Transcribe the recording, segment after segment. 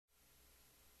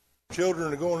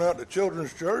Children are going out to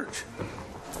children's church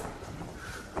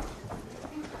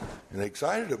and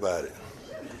excited about it.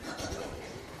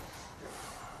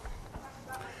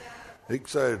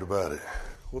 Excited about it.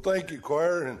 Well, thank you,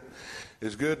 choir, and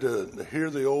it's good to hear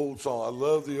the old song. I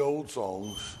love the old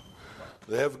songs.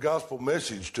 They have a gospel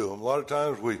message to them. A lot of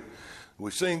times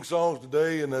we sing songs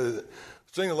today and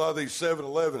sing a lot of these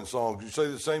 7-Eleven songs. You say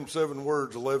the same 7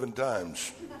 words 11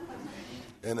 times.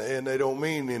 And they don't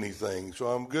mean anything. So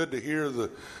I'm good to hear the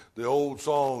old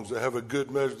songs that have a good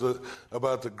message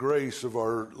about the grace of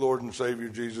our Lord and Savior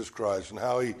Jesus Christ and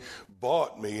how He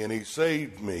bought me and He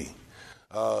saved me.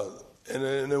 And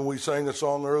then we sang a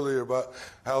song earlier about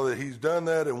how that He's done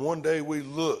that, and one day we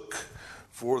look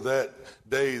for that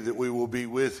day that we will be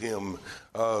with Him.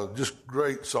 Just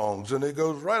great songs. And it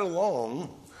goes right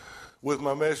along with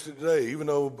my message today. Even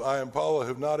though I and Paula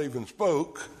have not even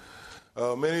spoke,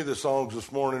 many of the songs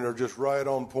this morning are just right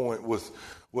on point with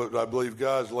what I believe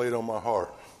God's laid on my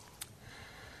heart.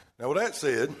 Now, with that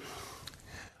said,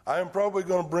 I am probably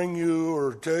going to bring you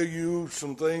or tell you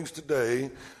some things today,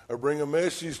 or bring a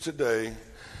message today.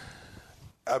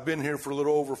 I've been here for a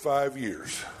little over 5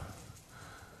 years.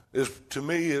 This, to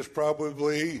me, is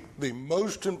probably the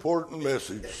most important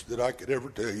message that I could ever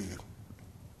tell you.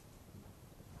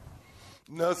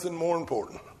 Nothing more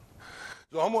important.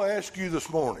 So I'm going to ask you this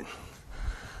morning,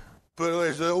 but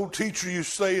as the old teacher used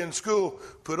to say in school,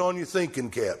 put on your thinking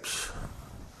caps.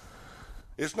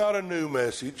 It's not a new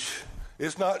message.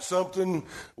 It's not something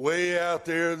way out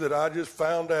there that I just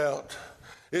found out.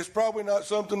 It's probably not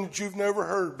something that you've never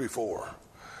heard before.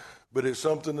 But it's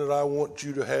something that I want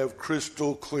you to have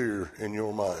crystal clear in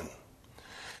your mind.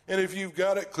 And if you've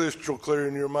got it crystal clear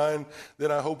in your mind,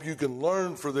 then I hope you can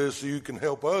learn for this so you can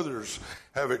help others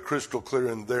have it crystal clear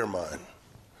in their mind.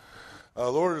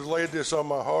 Lord has laid this on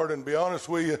my heart, and to be honest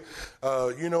with you,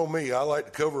 you know me, I like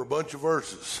to cover a bunch of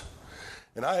verses.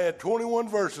 And I had 21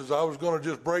 verses I was going to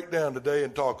just break down today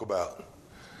and talk about.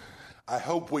 I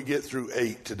hope we get through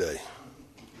 8 today.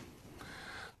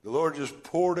 The Lord just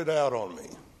poured it out on me.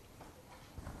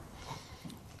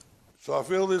 So I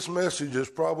feel this message is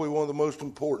probably one of the most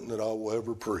important that I will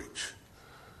ever preach.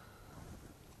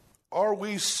 Are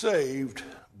we saved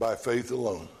by faith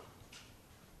alone?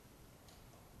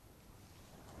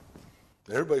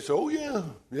 Everybody says, oh, yeah.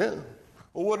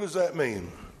 Well, what does that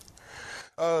mean?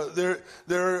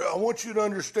 I want you to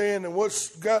understand, and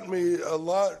what's got me a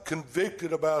lot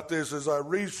convicted about this as I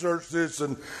research this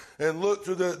and look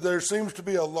through that, there seems to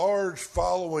be a large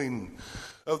following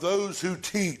of those who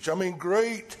teach. I mean,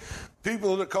 great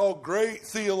people that are called great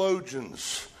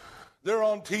theologians. They're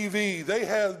on TV. They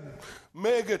have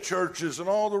mega churches and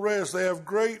all the rest. They have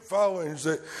great followings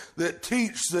that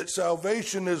teach that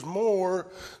salvation is more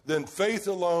than faith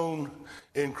alone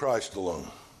in Christ alone.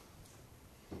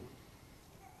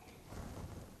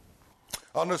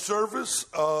 On the surface,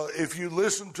 if you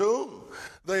listen to them,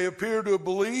 they appear to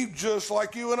believe just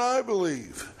like you and I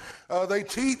believe. They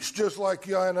teach just like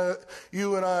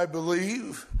you and I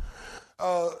believe.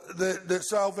 That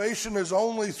salvation is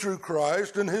only through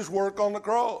Christ and His work on the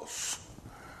cross.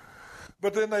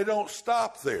 But then they don't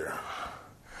stop there.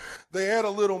 They add a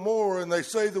little more, and they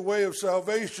say the way of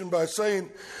salvation by saying,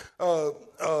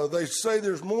 they say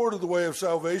there's more to the way of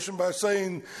salvation by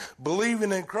saying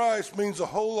believing in Christ means a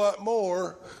whole lot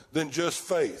more than just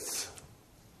faith.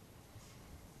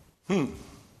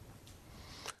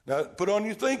 Now, put on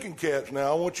your thinking caps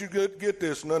now. I want you to get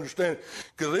this and understand,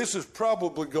 because this is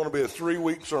probably going to be a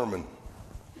 3-week sermon.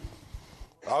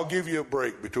 I'll give you a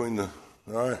break between all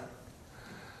right?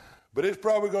 But it's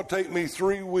probably going to take me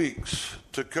 3 weeks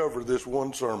to cover this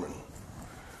one sermon.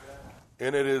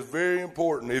 And it is very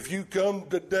important. If you come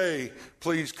today,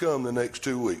 please come the next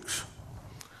 2 weeks.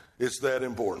 It's that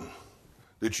important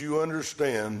that you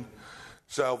understand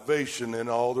salvation and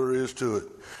all there is to it,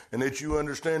 and that you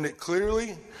understand it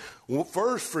clearly,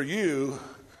 first for you,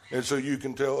 and so you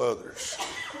can tell others.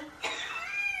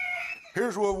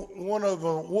 Here's what one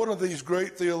of these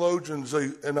great theologians,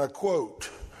 and I quote: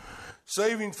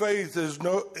 "Saving faith is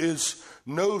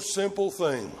no simple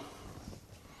thing.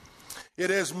 It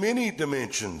has many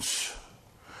dimensions.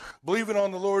 Believing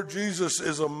on the Lord Jesus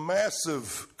is a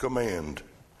massive command.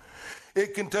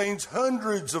 It contains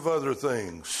hundreds of other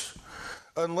things.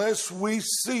 Unless we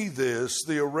see this,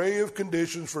 the array of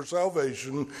conditions for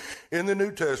salvation in the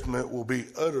New Testament will be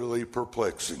utterly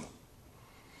perplexing."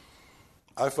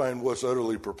 I find what's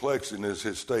utterly perplexing is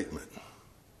his statement.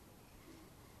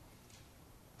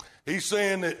 He's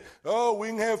saying that, we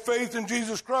can have faith in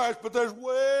Jesus Christ, but there's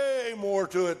way more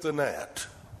to it than that.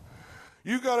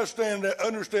 You got to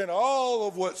understand all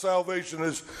of what salvation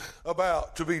is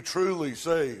about to be truly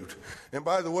saved. And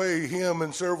by the way, him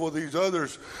and several of these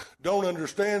others don't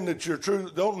understand that you're true.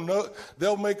 Don't know.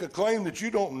 They'll make a claim that you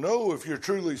don't know if you're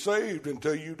truly saved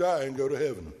until you die and go to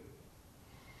heaven.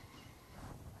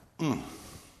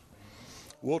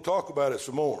 We'll talk about it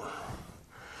some more.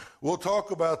 We'll talk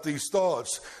about these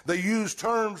thoughts. They use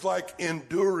terms like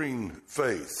enduring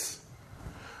faith,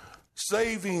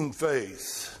 saving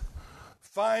faith,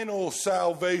 final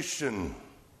salvation.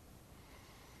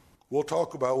 We'll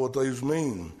talk about what these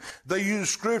mean. They use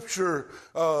scripture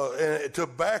to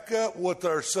back up what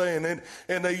they're saying.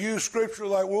 And they use scripture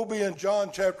like we'll be in John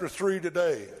chapter 3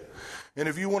 today. And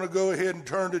if you want to go ahead and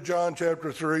turn to John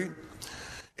chapter 3,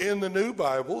 in the New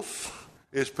Bibles,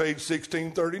 it's page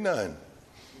 1639.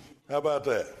 How about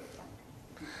that?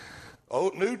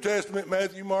 Old New Testament,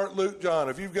 Matthew, Mark, Luke, John.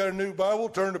 If you've got a new Bible,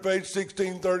 turn to page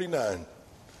 1639.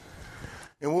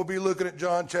 And we'll be looking at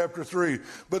John chapter 3.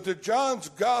 But the John's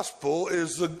gospel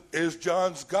is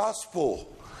John's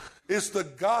gospel. It's the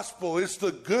gospel. It's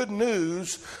the good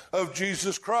news of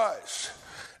Jesus Christ.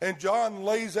 And John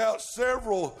lays out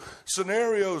several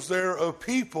scenarios there of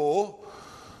people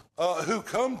who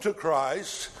come to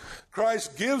Christ.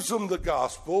 Christ gives them the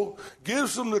gospel,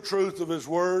 gives them the truth of his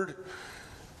word,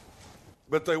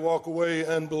 but they walk away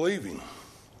unbelieving.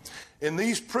 And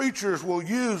these preachers will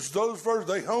use those verses.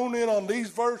 They hone in on these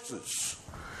verses.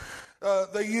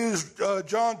 They used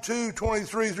John 2,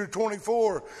 23 through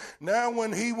 24. Now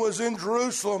when he was in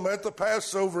Jerusalem at the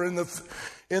Passover in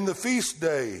the feast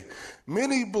day,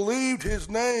 many believed his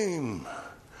name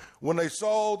when they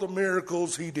saw the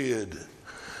miracles he did.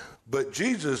 But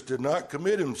Jesus did not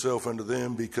commit himself unto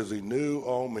them because he knew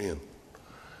all men.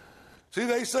 See,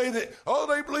 they say that,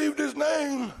 they believed his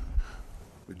name.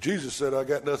 But Jesus said, I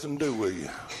got nothing to do with you.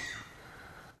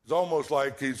 It's almost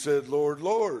like he said, Lord,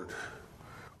 Lord.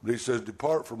 But he says,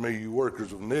 depart from me, you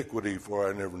workers of iniquity, for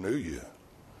I never knew you.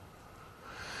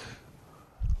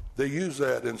 They use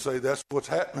that and say that's what's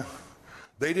happening.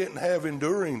 They didn't have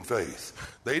enduring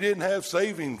faith. They didn't have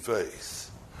saving faith.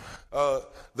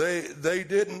 They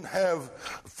didn't have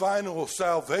final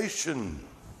salvation.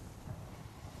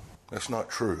 That's not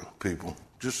true, people.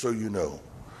 Just so you know.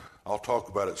 I'll talk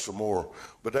about it some more.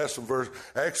 But that's some verse.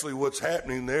 Actually, what's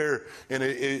happening there, and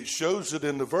it shows it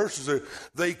in the verses there,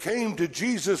 they came to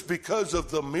Jesus because of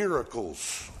the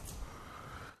miracles.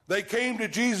 They came to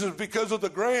Jesus because of the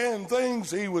grand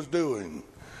things he was doing.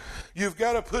 You've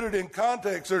got to put it in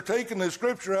context. They're taking the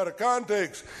scripture out of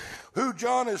context. Who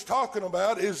John is talking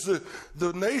about is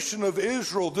the nation of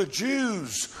Israel, the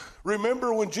Jews.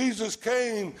 Remember when Jesus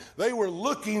came, they were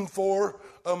looking for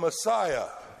a Messiah,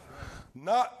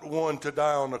 not one to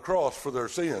die on the cross for their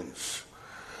sins.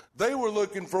 They were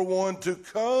looking for one to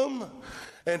come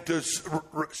and to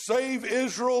save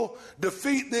Israel,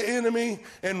 defeat the enemy,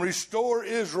 and restore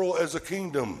Israel as a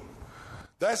kingdom.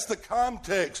 That's the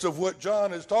context of what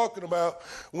John is talking about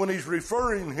when he's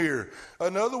referring here.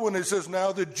 Another one, it says,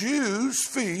 now the Jews'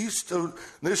 feast,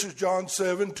 this is John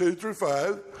 7, 2 through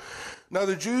 5. Now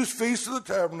the Jews' feast of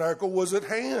the tabernacle was at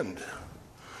hand.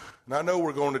 And I know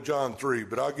we're going to John 3,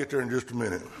 but I'll get there in just a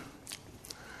minute.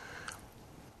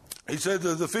 He said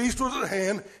that the feast was at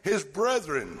hand, his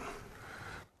brethren.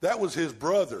 That was his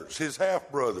brothers, his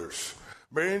half-brothers.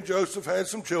 Mary and Joseph had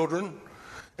some children.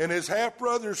 And his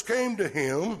half-brothers came to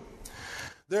him,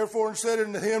 therefore, and said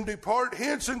unto him, depart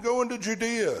hence and go into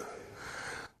Judea,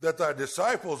 that thy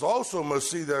disciples also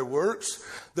must see thy works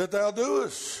that thou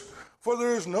doest. For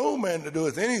there is no man that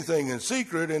doeth anything in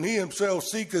secret, and he himself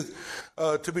seeketh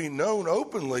to be known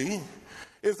openly.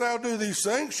 If thou do these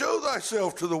things, show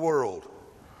thyself to the world.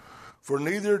 For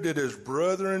neither did his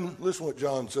brethren, listen what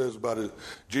John says about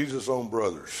Jesus' own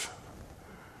brothers.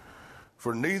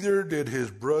 For neither did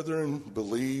his brethren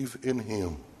believe in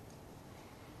him.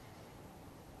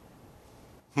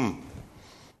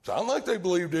 Sound like they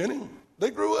believed in him.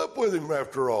 They grew up with him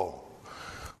after all.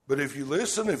 But if you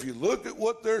listen, if you look at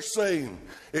what they're saying,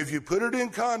 if you put it in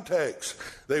context,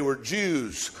 they were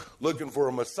Jews looking for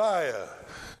a Messiah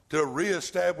to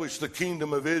reestablish the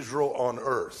kingdom of Israel on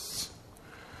earth.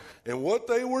 And what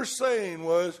they were saying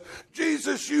was,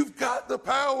 Jesus, you've got the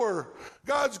power.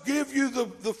 God's give you,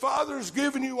 the Father's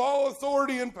given you all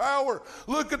authority and power.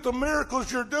 Look at the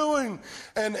miracles you're doing.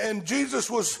 And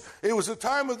Jesus it was the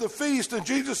time of the feast, and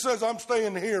Jesus says, I'm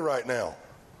staying here right now.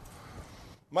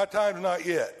 My time's not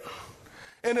yet.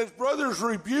 And his brothers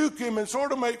rebuke him and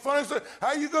sort of make fun and say, how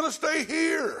are you going to stay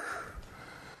here?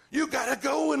 You got to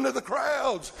go into the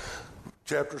crowds.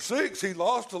 Chapter 6, he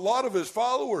lost a lot of his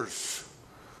followers.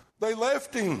 They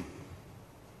left him.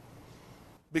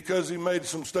 because he made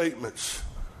some statements.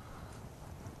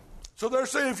 So they're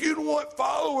saying, if you want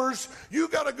followers, you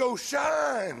got to go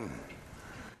shine.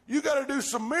 You got to do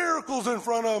some miracles in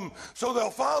front of them so they'll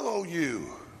follow you.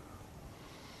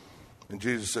 And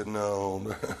Jesus said,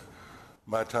 no,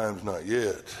 my time's not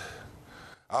yet.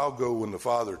 I'll go when the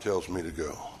Father tells me to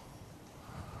go.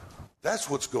 That's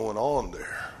what's going on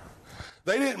there.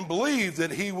 They didn't believe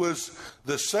that he was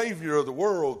the Savior of the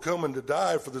world coming to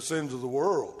die for the sins of the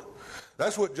world.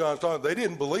 That's what John's talking about. They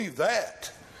didn't believe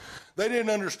that. They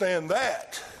didn't understand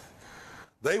that.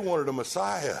 They wanted a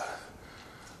Messiah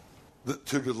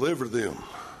to deliver them,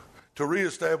 to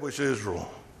reestablish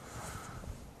Israel.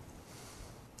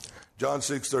 John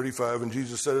 6:35, and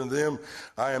Jesus said unto them,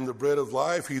 I am the bread of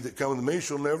life. He that cometh to me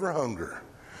shall never hunger,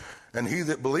 and he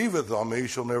that believeth on me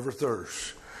shall never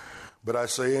thirst. But I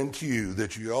say unto you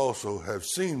that ye also have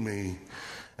seen me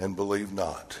and believe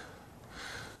not.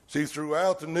 See,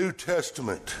 throughout the New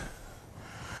Testament,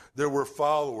 there were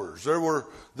followers. There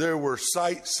were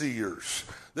sightseers.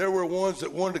 There were ones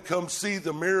that wanted to come see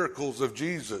the miracles of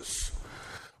Jesus,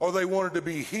 or they wanted to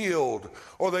be healed,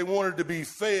 or they wanted to be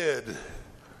fed,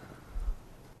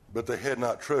 but they had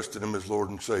not trusted him as Lord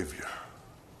and Savior.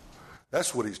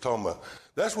 That's what he's talking about.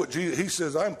 That's what Jesus, he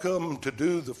says, I'm come to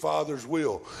do the Father's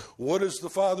will. What is the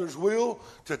Father's will?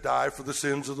 To die for the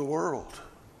sins of the world.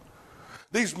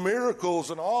 These miracles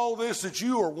and all this that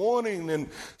you are wanting and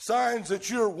signs that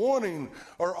you're wanting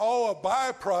are all a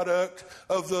byproduct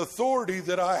of the authority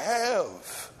that I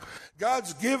have.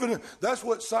 God's given, that's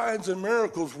what signs and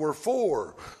miracles were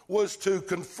for, was to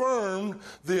confirm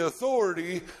the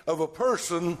authority of a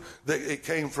person that it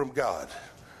came from God.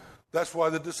 That's why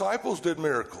the disciples did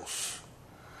miracles.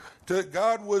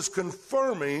 God was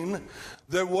confirming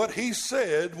that what he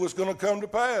said was going to come to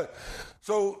pass.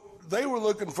 So they were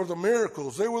looking for the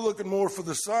miracles. They were looking more for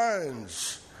the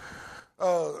signs.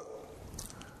 But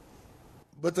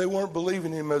they weren't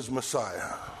believing him as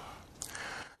Messiah.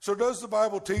 So does the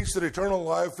Bible teach that eternal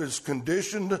life is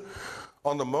conditioned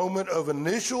on the moment of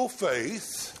initial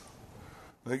faith?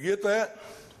 Now, you get that?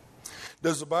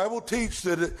 Does the Bible teach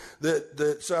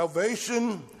that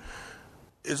salvation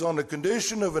is on the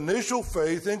condition of initial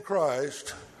faith in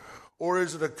Christ, or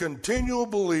is it a continual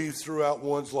belief throughout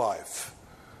one's life?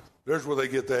 There's where they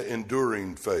get that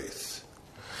enduring faith.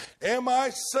 Am I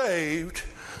saved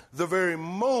the very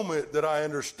moment that I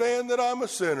understand that I'm a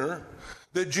sinner,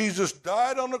 that Jesus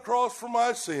died on the cross for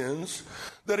my sins,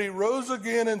 that he rose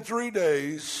again in 3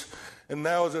 days, and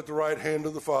now is at the right hand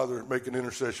of the Father making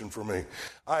intercession for me?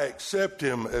 I accept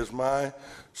him as my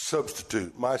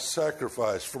substitute, my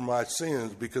sacrifice for my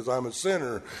sins, because I'm a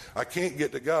sinner. I can't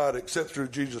get to God except through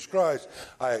Jesus Christ.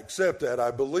 I accept that.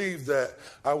 I believe that.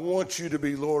 I want you to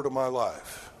be Lord of my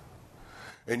life.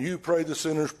 And you pray the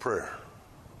sinner's prayer.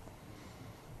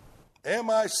 Am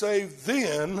I saved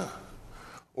then,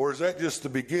 or is that just the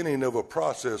beginning of a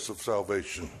process of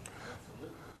salvation?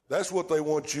 That's what they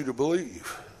want you to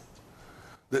believe.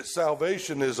 That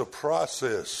salvation is a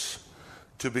process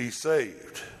to be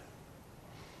saved.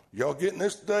 Y'all getting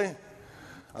this today?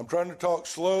 I'm trying to talk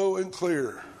slow and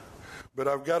clear, but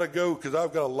I've got to go because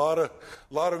I've got a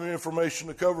lot of information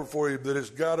to cover for you, but it's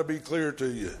got to be clear to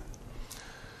you.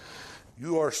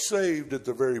 You are saved at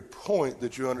the very point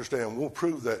that you understand. We'll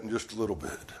prove that in just a little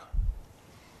bit.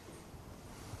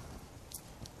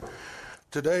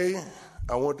 Today,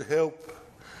 I want to help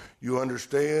you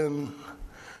understand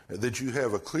that you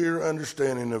have a clear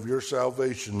understanding of your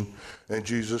salvation in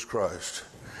Jesus Christ.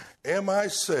 Am I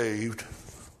saved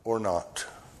or not?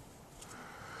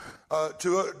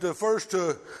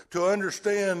 To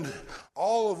understand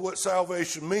all of what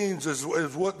salvation means is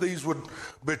what these would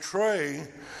betray.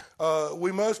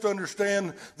 We must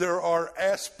understand there are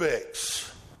aspects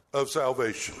of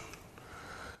salvation.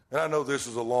 And I know this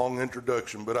is a long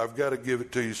introduction, but I've got to give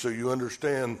it to you so you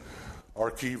understand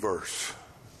our key verse.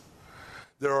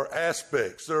 There are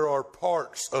aspects, there are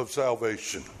parts of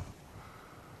salvation.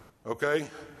 Okay?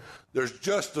 There's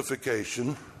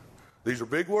justification. These are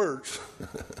big words.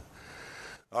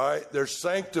 All right? There's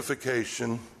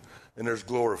sanctification and there's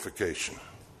glorification.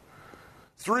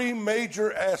 3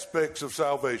 major aspects of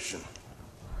salvation.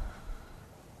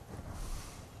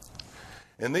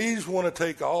 And these want to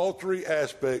take all 3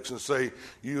 aspects and say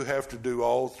you have to do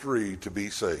all 3 to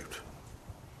be saved.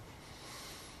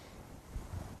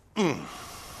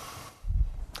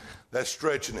 That's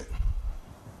stretching it.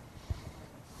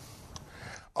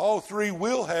 All 3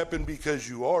 will happen because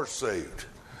you are saved.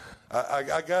 I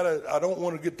don't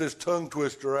want to get this tongue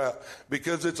twister out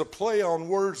because it's a play on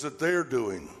words that they're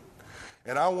doing.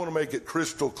 And I want to make it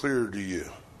crystal clear to you.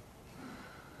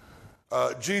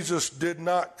 Jesus did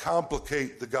not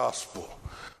complicate the gospel.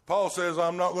 Paul says,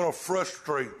 I'm not going to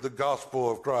frustrate the gospel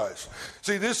of Christ.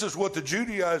 See, this is what the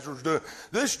Judaizers do.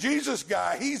 This Jesus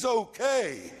guy, he's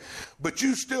okay, but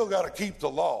you still got to keep the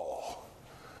law.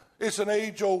 It's an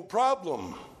age-old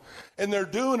problem. And they're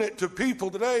doing it to people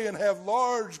today and have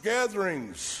large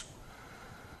gatherings.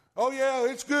 Oh, yeah,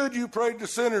 it's good you prayed the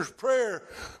sinner's prayer,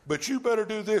 but you better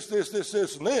do this, this, this,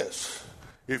 this, and this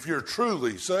if you're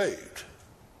truly saved.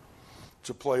 It's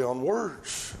a play on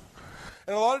words.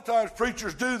 And a lot of times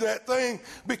preachers do that thing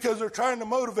because they're trying to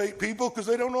motivate people because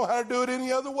they don't know how to do it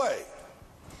any other way.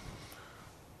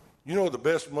 You know what the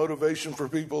best motivation for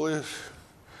people is?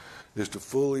 Is to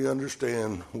fully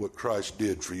understand what Christ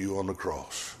did for you on the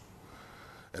cross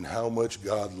and how much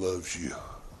God loves you.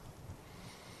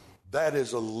 That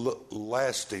is a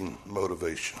lasting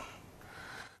motivation.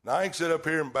 Now, I can sit up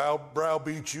here and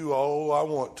browbeat you all I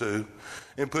want to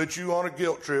and put you on a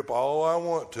guilt trip all I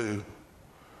want to,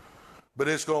 but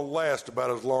it's going to last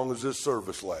about as long as this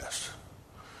service lasts.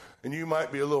 And you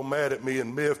might be a little mad at me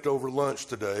and miffed over lunch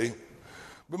today,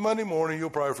 but Monday morning you'll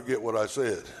probably forget what I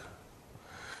said.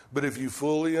 But if you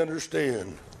fully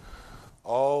understand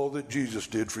all that Jesus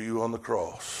did for you on the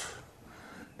cross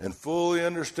and fully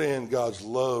understand God's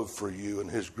love for you and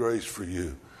his grace for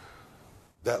you,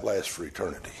 that lasts for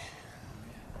eternity.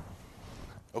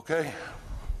 Okay?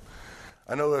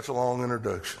 I know that's a long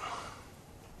introduction.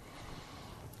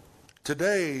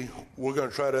 Today, we're going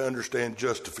to try to understand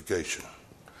justification.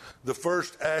 The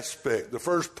first aspect, the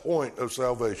first point of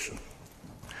salvation.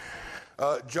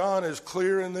 John is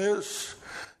clear in this.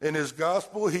 In his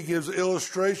gospel, he gives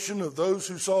illustration of those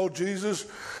who saw Jesus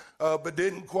but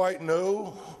didn't quite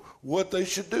know what they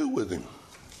should do with him.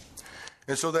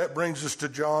 And so that brings us to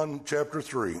John chapter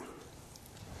 3.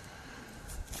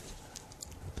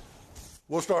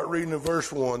 We'll start reading in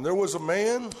verse 1. There was a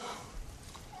man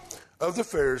of the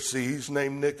Pharisees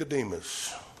named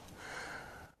Nicodemus,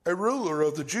 a ruler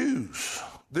of the Jews.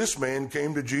 This man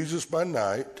came to Jesus by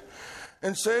night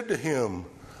and said to him,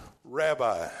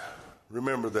 Rabbi.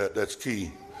 Remember that. That's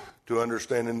key to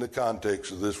understanding the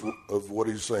context of what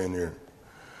he's saying here.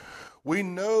 We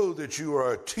know that you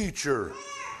are a teacher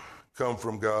come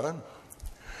from God,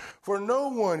 for no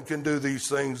one can do these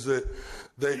things that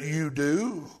you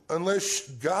do unless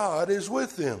God is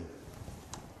with them.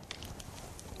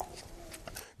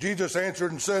 Jesus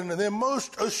answered and said unto them,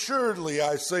 Most assuredly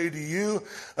I say to you,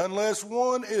 unless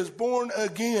one is born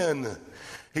again,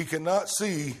 he cannot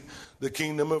see the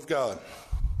kingdom of God.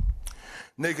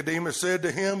 Nicodemus said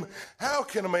to him, How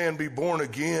can a man be born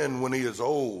again when he is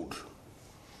old?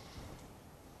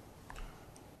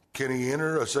 Can he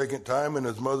enter a second time in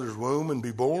his mother's womb and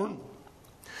be born?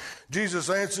 Jesus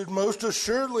answered, Most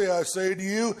assuredly I say to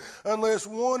you, unless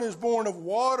one is born of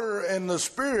water and the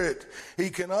Spirit, he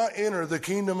cannot enter the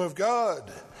kingdom of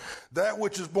God. That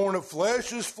which is born of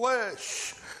flesh is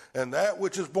flesh, and that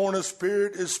which is born of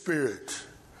spirit is spirit.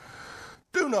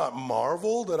 Do not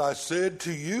marvel that I said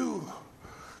to you,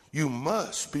 you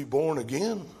must be born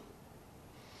again.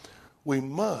 We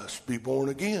must be born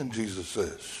again, Jesus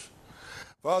says.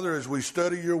 Father, as we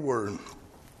study your word,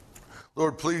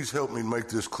 Lord, please help me make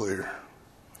this clear.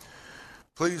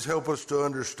 Please help us to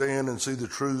understand and see the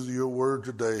truth of your word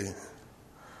today.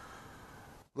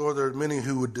 Lord, there are many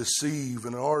who would deceive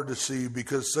and are deceived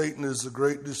because Satan is the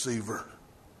great deceiver.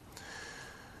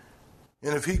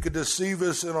 And if he could deceive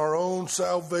us in our own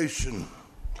salvation,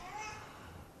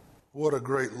 what a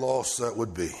great loss that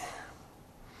would be.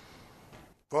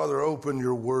 Father, open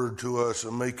your word to us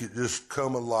and make it just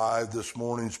come alive this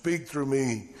morning. Speak through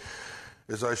me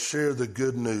as I share the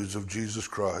good news of Jesus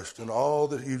Christ and all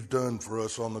that he's done for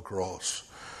us on the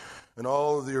cross and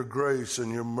all of your grace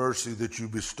and your mercy that you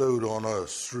bestowed on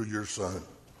us through your Son.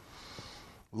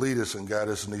 Lead us and guide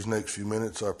us in these next few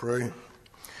minutes, I pray.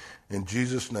 In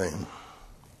Jesus' name.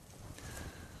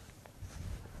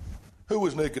 Who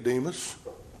was Nicodemus?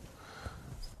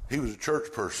 He was a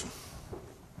church person.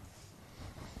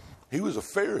 He was a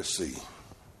Pharisee.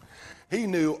 He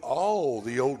knew all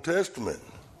the Old Testament.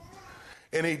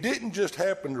 And he didn't just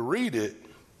happen to read it.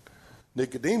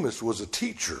 Nicodemus was a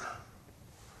teacher.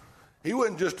 He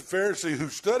wasn't just a Pharisee who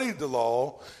studied the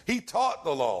law. He taught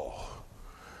the law.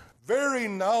 Very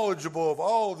knowledgeable of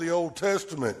all of the Old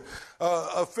Testament.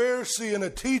 A Pharisee and a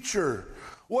teacher.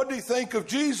 What did he think of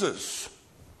Jesus?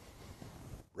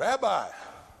 Rabbi.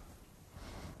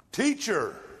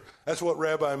 Teacher. That's what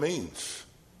rabbi means.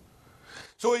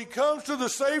 So he comes to the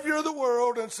Savior of the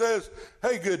world and says,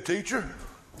 Hey, good teacher,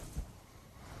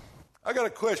 I got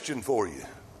a question for you.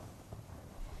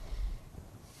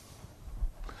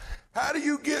 How do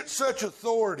you get such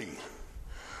authority?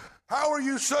 How are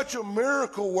you such a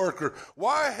miracle worker?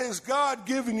 Why has God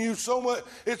given you so much?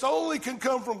 It only can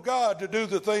come from God to do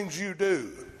the things you do.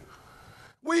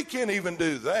 We can't even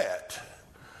do that.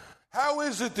 How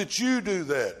is it that you do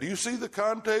that? Do you see the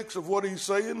context of what he's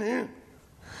saying here?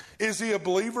 Is he a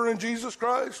believer in Jesus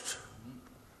Christ?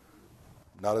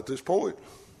 Not at this point.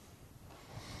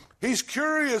 He's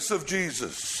curious of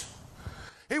Jesus.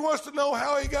 He wants to know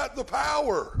how he got the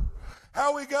power,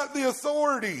 how he got the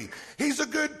authority. He's a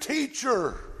good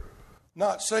teacher,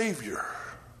 not Savior.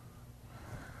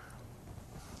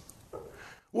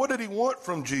 What did he want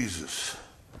from Jesus?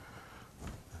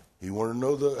 He wanted to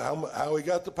know how he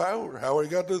got the power, how he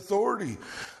got the authority.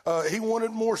 He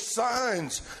wanted more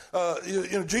signs.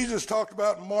 Jesus talked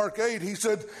about in Mark 8, he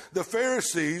said the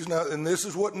Pharisees, now, and this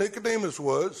is what Nicodemus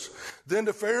was, then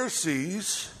the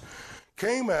Pharisees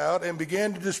came out and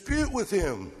began to dispute with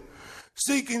him,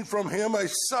 seeking from him a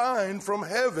sign from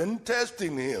heaven,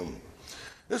 testing him.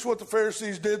 This is what the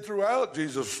Pharisees did throughout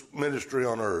Jesus' ministry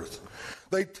on earth.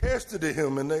 They tested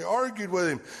him and they argued with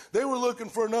him. They were looking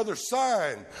for another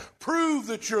sign. Prove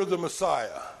that you're the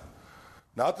Messiah.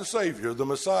 Not the Savior, the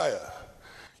Messiah.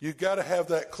 You've got to have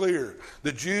that clear.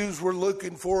 The Jews were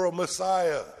looking for a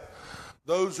Messiah.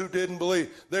 Those who didn't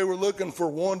believe, they were looking for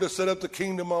one to set up the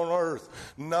kingdom on earth,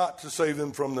 not to save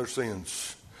them from their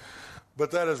sins.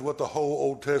 But that is what the whole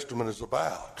Old Testament is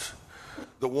about.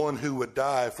 The one who would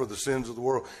die for the sins of the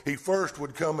world. He first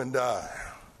would come and die.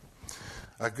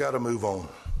 I've got to move on.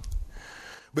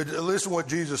 But listen what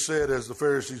Jesus said as the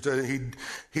Pharisees said.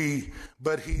 He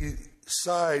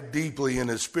sighed deeply in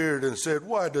his spirit and said,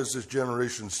 why does this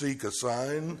generation seek a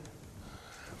sign?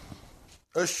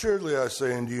 Assuredly I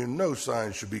say unto you, no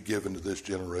sign should be given to this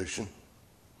generation.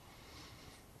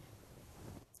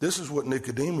 This is what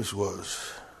Nicodemus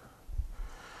was.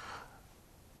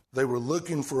 They were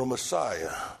looking for a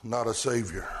Messiah, not a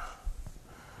Savior.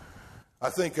 I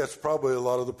think that's probably a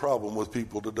lot of the problem with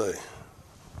people today.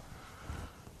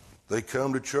 They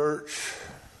come to church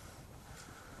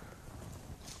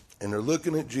and they're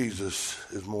looking at Jesus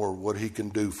as more what he can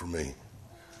do for me.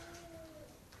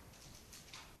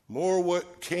 More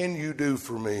what can you do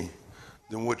for me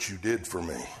than what you did for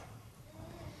me.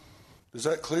 Is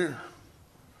that clear?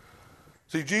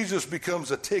 See, Jesus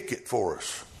becomes a ticket for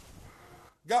us.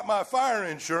 Got my fire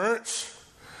insurance.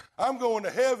 I'm going to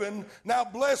heaven. Now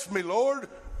bless me, Lord.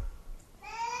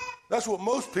 That's what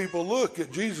most people look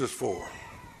at Jesus for.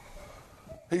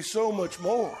 He's so much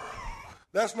more.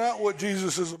 That's not what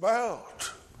Jesus is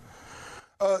about.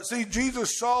 See,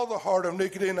 Jesus saw the heart of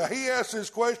Nicodemus. Now, he asked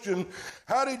this question,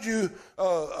 how did you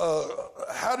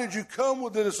come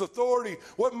with this authority?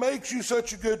 What makes you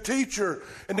such a good teacher?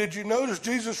 And did you notice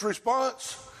Jesus'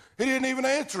 response? He didn't even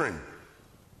answer him.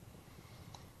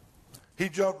 He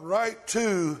jumped right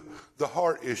to the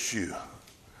heart issue.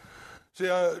 See,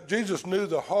 Jesus knew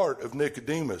the heart of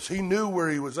Nicodemus. He knew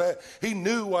where he was at. He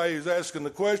knew why he was asking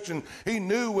the question. He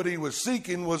knew what he was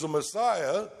seeking was a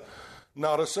Messiah,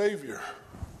 not a Savior.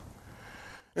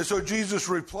 And so Jesus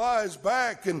replies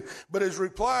back, but his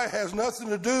reply has nothing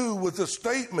to do with the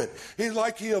statement. He's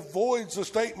like he avoids the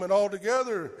statement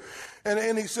altogether.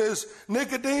 And he says,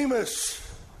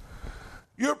 Nicodemus,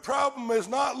 your problem is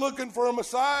not looking for a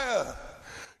Messiah.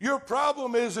 Your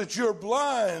problem is that you're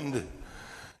blind.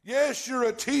 Yes, you're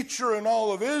a teacher in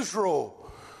all of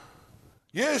Israel.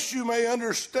 Yes, you may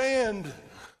understand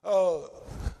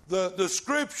the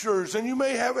scriptures and you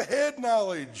may have a head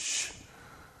knowledge,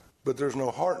 but there's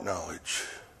no heart knowledge.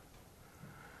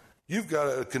 You've got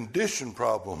a condition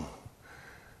problem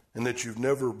in that you've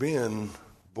never been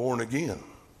born again.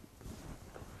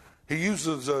 He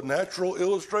uses a natural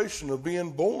illustration of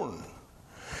being born.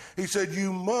 He said,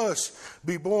 you must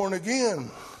be born again.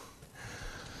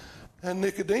 And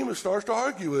Nicodemus starts to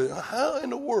argue with him. How in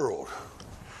the world?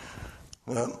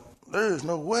 Well, there is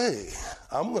no way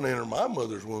I'm going to enter my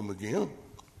mother's womb again.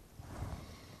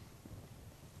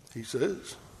 He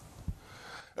says,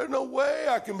 there's no way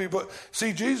I can be. But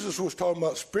see, Jesus was talking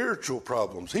about spiritual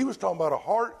problems. He was talking about a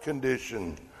heart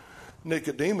condition.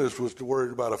 Nicodemus was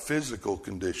worried about a physical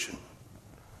condition.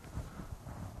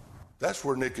 That's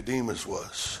where Nicodemus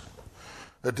was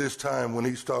at this time when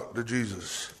he talked to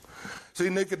Jesus. See,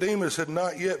 Nicodemus had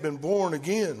not yet been born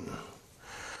again.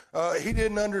 He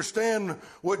didn't understand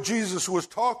what Jesus was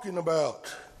talking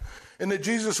about, and that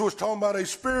Jesus was talking about a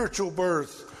spiritual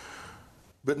birth,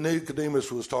 but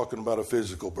Nicodemus was talking about a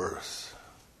physical birth.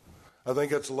 I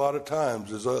think that's a lot of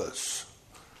times is us.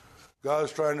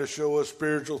 God's trying to show us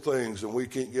spiritual things, and we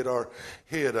can't get our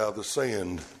head out of the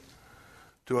sand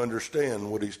to understand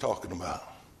what he's talking about.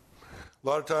 A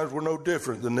lot of times we're no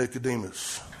different than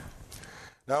Nicodemus.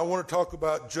 Now I want to talk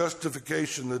about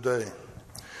justification today.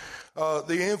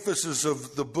 The emphasis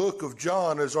of the book of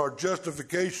John is our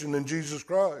justification in Jesus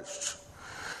Christ.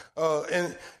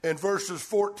 In verses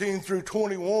 14 through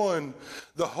 21,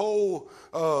 the whole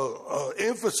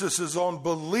emphasis is on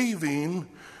believing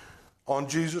on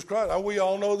Jesus Christ. Now, we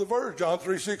all know the verse, John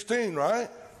 3:16, right?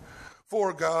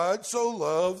 For God so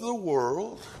loved the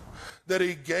world that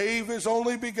he gave his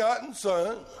only begotten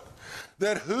Son,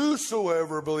 that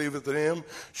whosoever believeth in him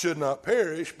should not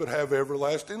perish, but have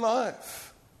everlasting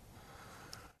life.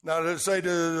 Now, does it say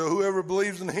to whoever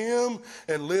believes in him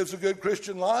and lives a good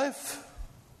Christian life?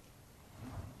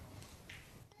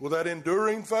 With that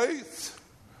enduring faith?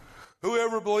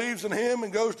 Whoever believes in him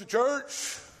and goes to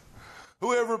church?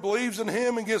 Whoever believes in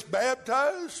him and gets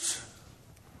baptized?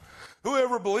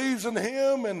 Whoever believes in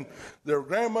him and their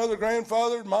grandmother,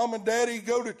 grandfather, mom and daddy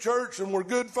go to church and we're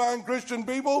good, fine Christian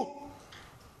people?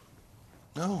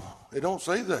 No, they don't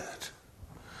say that.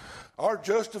 Our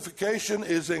justification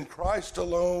is in Christ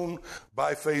alone,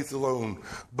 by faith alone,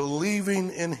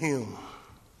 believing in him.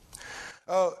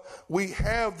 We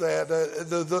have that.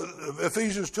 The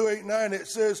Ephesians 2:8-9, it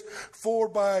says, for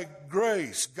by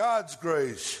grace, God's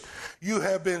grace, you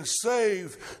have been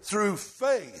saved through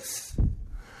faith.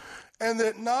 And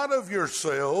that not of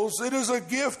yourselves, it is a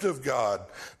gift of God,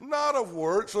 not of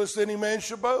works, lest any man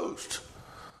should boast.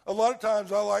 A lot of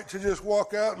times I like to just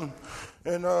walk out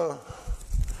and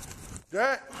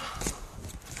Jack,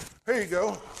 here you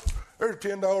go. There's a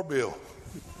 $10 bill.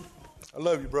 I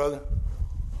love you, brother.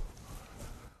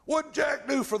 What'd Jack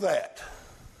do for that?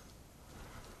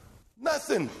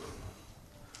 Nothing.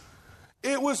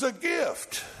 It was a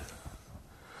gift.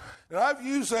 And I've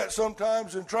used that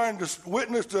sometimes in trying to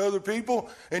witness to other people,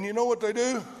 and you know what they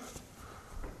do?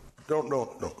 Don't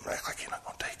act like you're not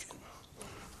going to take it.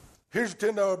 Here's a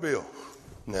 $10 bill.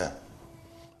 Nah,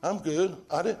 I'm good.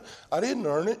 I didn't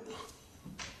earn it.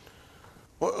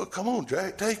 Well, come on,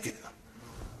 Jack, take it.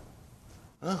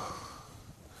 No.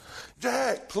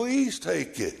 Jack, please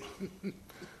take it.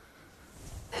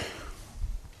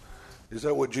 Is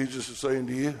that what Jesus is saying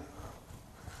to you?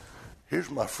 Here's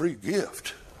my free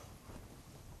gift.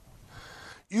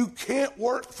 You can't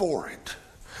work for it.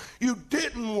 You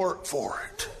didn't work for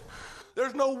it.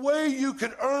 There's no way you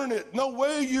could earn it. No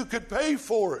way you could pay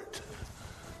for it.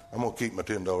 I'm going to keep my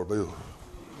 $10 bill.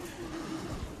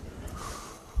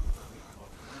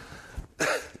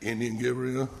 Indian giver,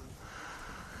 you know.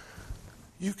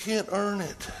 You can't earn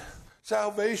it.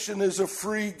 Salvation is a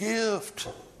free gift.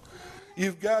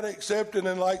 You've got to accept it.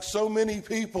 And like so many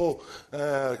people,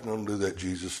 I don't do that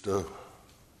Jesus stuff.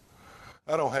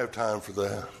 I don't have time for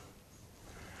that.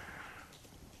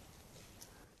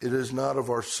 It is not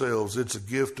of ourselves. It's a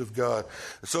gift of God.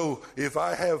 So if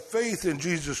I have faith in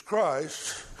Jesus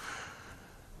Christ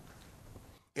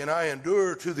and I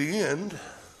endure to the end,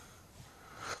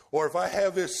 or if I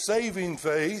have this saving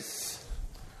faith,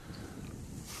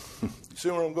 see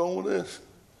where I'm going with this?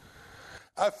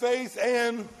 I faith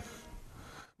and,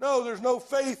 no, there's no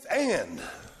faith and.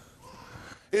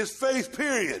 It's faith,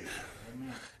 period.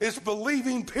 Amen. It's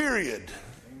believing, period.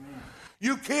 Amen.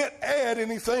 You can't add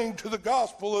anything to the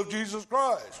gospel of Jesus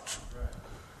Christ. Right.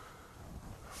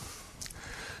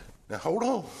 Now hold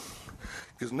on,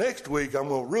 because next week I'm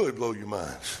going to really blow your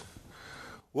minds.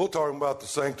 We'll talk about the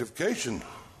sanctification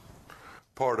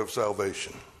part of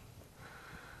salvation.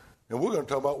 And we're going to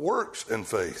talk about works and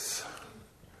faith.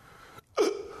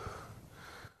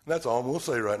 That's all I'm going to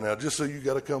say right now, just so you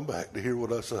got to come back to hear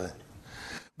what I say.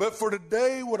 But for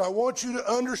today, what I want you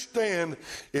to understand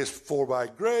is, for by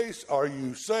grace are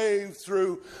you saved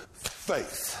through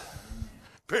faith.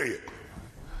 Period.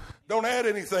 Don't add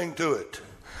anything to it.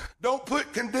 Don't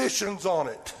put conditions on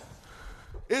it.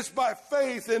 It's by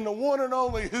faith in the one and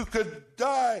only who could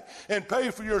die and pay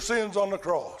for your sins on the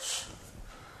cross.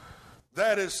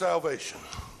 That is salvation.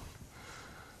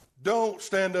 Don't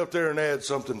stand up there and add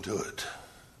something to it.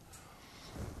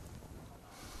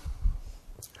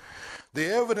 The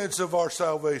evidence of our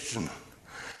salvation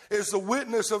is the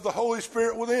witness of the Holy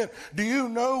Spirit within. Do you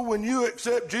know when you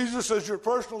accept Jesus as your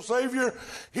personal Savior,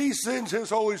 He sends His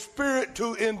Holy Spirit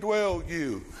to indwell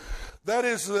you? That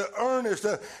is the earnest,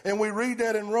 and we read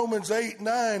that in Romans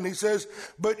 8:9. He says,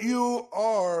 but you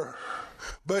are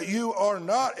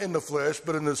not in the flesh,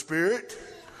 but in the Spirit.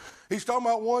 He's talking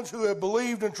about ones who have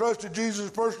believed and trusted Jesus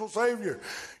as personal Savior.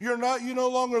 You no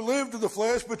longer live to the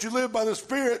flesh, but you live by the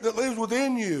Spirit that lives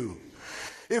within you.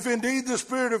 If indeed the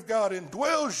Spirit of God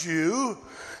indwells you,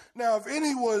 now if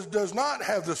anyone does not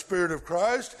have the Spirit of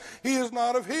Christ, he is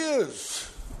not of His.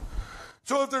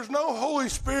 So if there's no Holy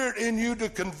Spirit in you to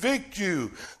convict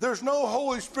you, there's no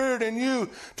Holy Spirit in you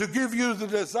to give you the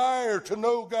desire to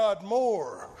know God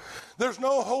more, there's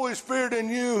no Holy Spirit in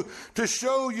you to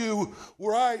show you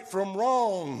right from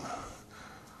wrong,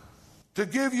 to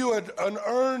give you an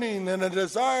earning and a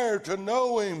desire to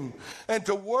know Him and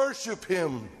to worship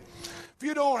Him. If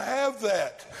you don't have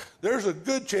that, there's a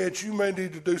good chance you may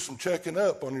need to do some checking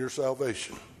up on your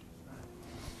salvation.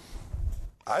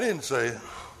 I didn't say it.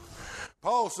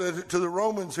 Paul said it to the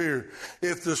Romans here.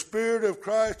 If the Spirit of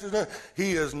Christ is not,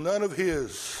 He is none of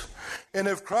His. And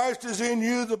if Christ is in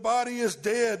you, the body is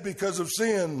dead because of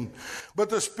sin, but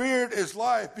the Spirit is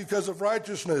life because of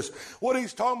righteousness. What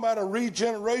he's talking about, a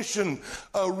regeneration,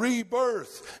 a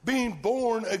rebirth, being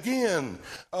born again.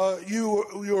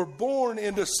 You're born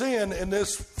into sin in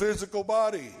this physical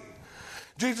body.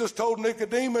 Jesus told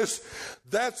Nicodemus,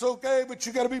 that's okay, but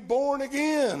you got to be born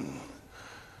again.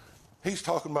 He's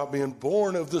talking about being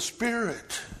born of the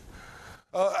Spirit.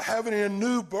 Having a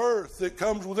new birth that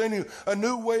comes within you, a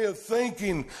new way of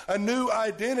thinking, a new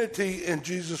identity in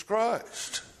Jesus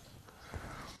Christ,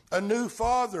 a new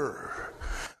father,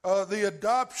 the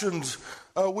adoptions,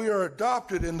 we are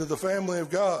adopted into the family of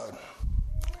God.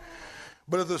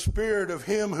 But if the Spirit of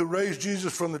Him who raised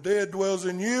Jesus from the dead dwells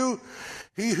in you,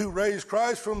 He who raised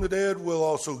Christ from the dead will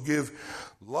also give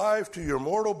life to your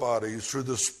mortal bodies through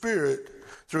the Spirit,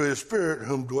 through His Spirit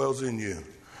whom dwells in you.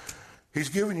 He's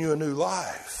given you a new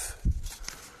life.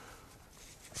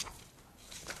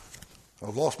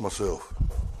 I've lost myself.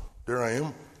 There I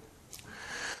am.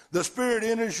 The Spirit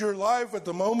enters your life at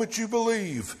the moment you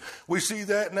believe. We see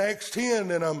that in Acts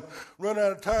 10, and I'm running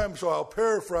out of time, so I'll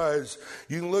paraphrase.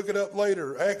 You can look it up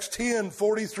later. Acts 10,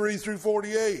 43 through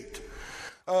 48.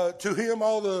 To Him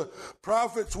all the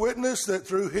prophets witness that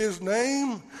through His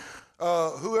name,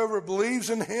 whoever believes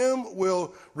in Him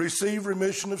will receive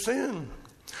remission of sin.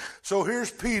 So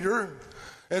here's Peter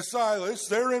and Silas.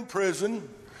 They're in prison.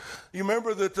 You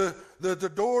remember that the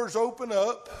doors open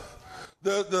up,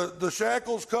 the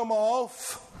shackles come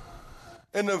off,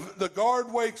 and the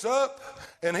guard wakes up,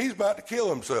 and he's about to kill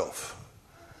himself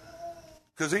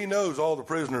because he knows all the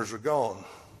prisoners are gone.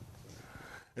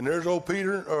 And there's old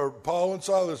Peter or Paul and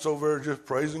Silas over there just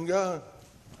praising God.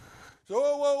 So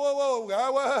whoa,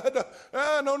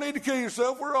 guy, no need to kill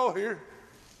yourself. We're all here.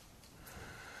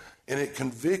 And it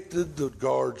convicted the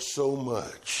guard so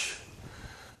much.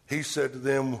 He said to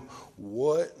them,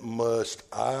 what must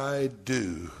I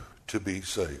do to be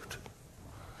saved?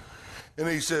 And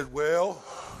he said, well,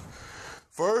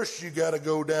 first you got to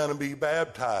go down and be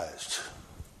baptized.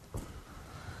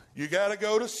 You got to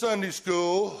go to Sunday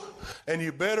school, and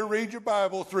you better read your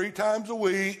Bible 3 times a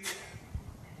week.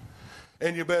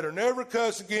 And you better never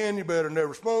cuss again. You better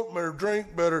never smoke, better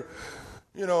drink, better,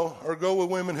 or go with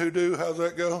women who do. How's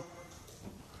that go?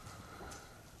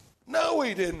 No,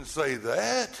 he didn't say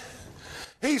that.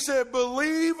 He said,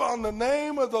 believe on the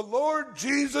name of the Lord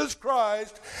Jesus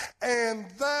Christ, and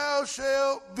thou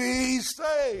shalt be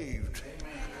saved.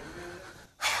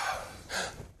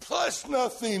 Plus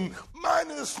nothing,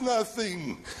 minus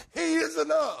nothing. He is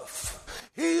enough.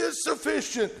 He is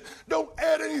sufficient. Don't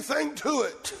add anything to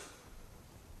it.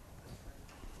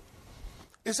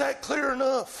 Is that clear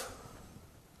enough?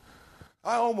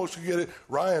 I almost could get it.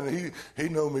 Ryan, he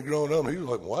knew me growing up. He was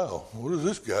like, wow, what is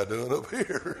this guy doing up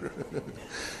here?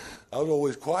 I was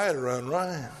always quiet around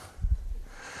Ryan.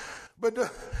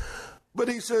 But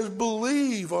he says,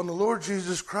 believe on the Lord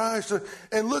Jesus Christ.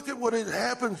 And look at what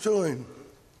happens to him.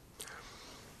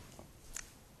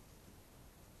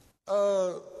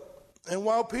 And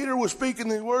while Peter was speaking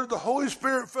the word, the Holy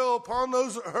Spirit fell upon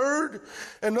those that heard,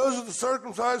 and those of the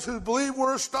circumcised who believed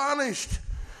were astonished.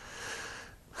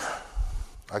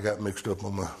 I got mixed up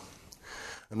on I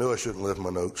knew I shouldn't left my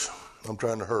notes. I'm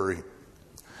trying to hurry.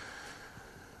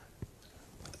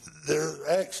 There,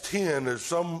 Acts 10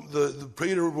 is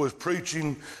Peter was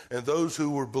preaching, and those who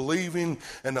were believing,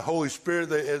 and the Holy Spirit,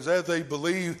 as they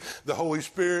believed, the Holy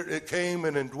Spirit, it came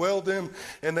and indwelled them,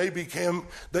 and they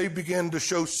began to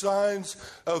show signs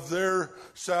of their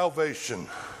salvation,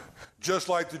 just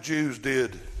like the Jews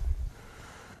did.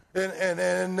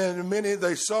 And many,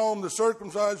 they saw him, the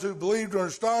circumcised who believed were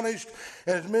astonished,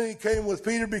 and as many came with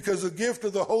Peter because the gift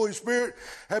of the Holy Spirit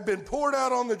had been poured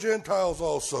out on the Gentiles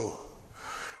also.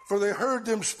 For they heard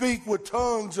them speak with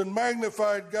tongues and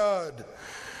magnified God.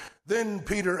 Then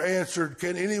Peter answered,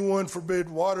 can anyone forbid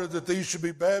water that these should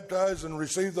be baptized and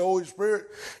receive the Holy Spirit,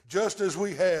 just as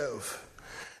we have?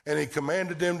 And he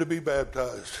commanded them to be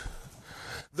baptized.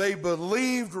 They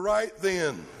believed right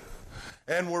then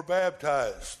and were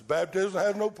baptized. Baptism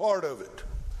has no part of it.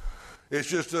 It's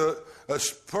just a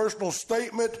personal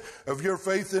statement of your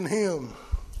faith in him.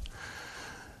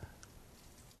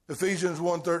 Ephesians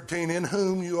 1:13, in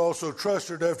whom you also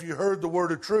trusted after you heard the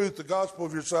word of truth, the gospel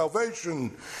of your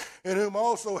salvation, in whom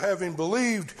also having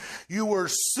believed, you were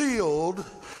sealed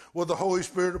with the Holy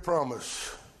Spirit of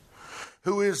promise,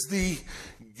 who is the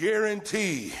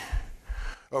guarantee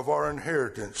of our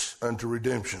inheritance unto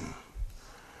redemption,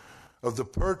 of the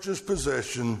purchased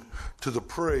possession to the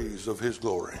praise of his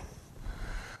glory.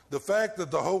 The fact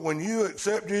that when you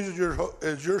accept Jesus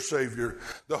as your Savior,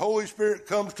 the Holy Spirit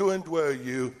comes to indwell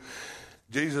you.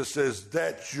 Jesus says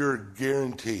that's your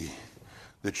guarantee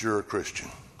that you're a Christian.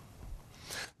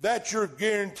 That's your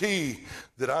guarantee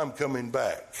that I'm coming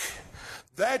back.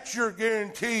 That's your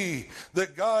guarantee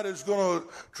that God is going to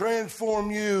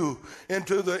transform you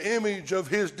into the image of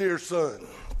his dear Son.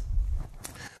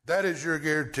 That is your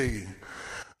guarantee.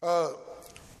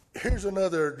 Here's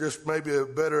another, just maybe a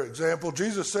better example.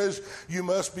 Jesus says you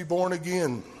must be born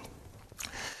again.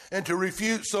 And to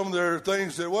refute some of their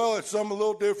things that, well, it's something a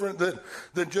little different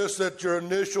than just at your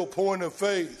initial point of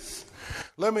faith.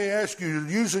 Let me ask you,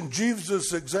 using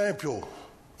Jesus' example,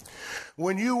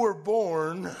 when you were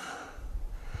born,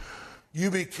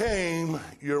 you became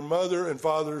your mother and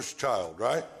father's child,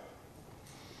 right?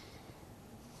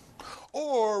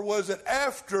 Or was it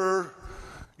after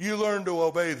you learned to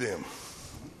obey them?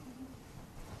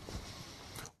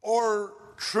 Or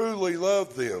truly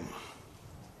love them?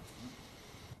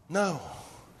 No.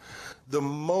 The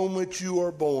moment you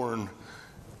are born,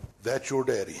 that's your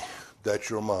daddy. That's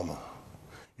your mama.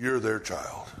 You're their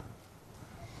child.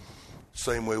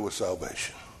 Same way with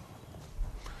salvation.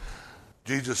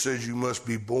 Jesus says you must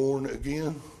be born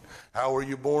again. How are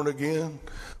you born again?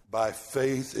 By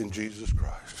faith in Jesus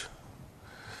Christ.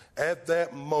 At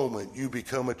that moment, you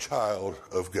become a child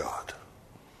of God.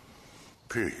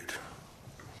 Period.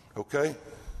 Okay?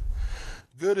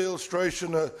 Good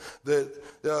illustration that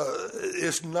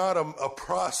it's not a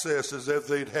process as if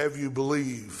they'd have you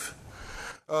believe.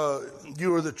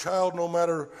 You are the child no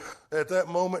matter, at that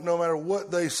moment, no matter what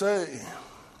they say.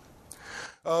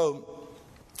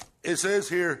 It says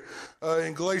here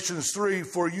in Galatians 3,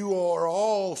 for you are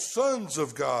all sons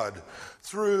of God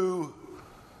through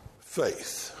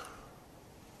faith.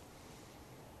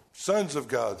 Sons of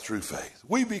God through faith.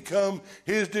 We become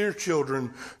his dear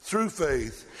children through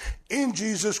faith in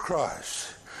Jesus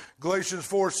Christ. Galatians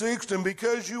 4:6, and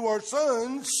because you are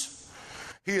sons,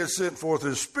 he has sent forth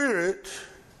his Spirit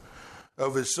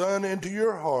of his Son into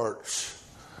your hearts,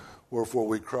 wherefore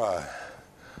we cry,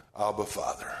 Abba,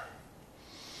 Father.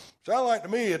 Sound like to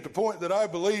me at the point that I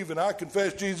believe and I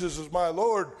confess Jesus as my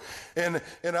Lord and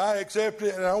I accept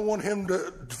it and I want him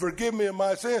to forgive me of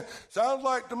my sin. Sounds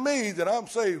like to me that I'm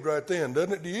saved right then,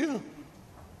 doesn't it to you?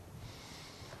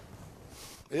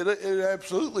 It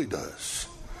absolutely does.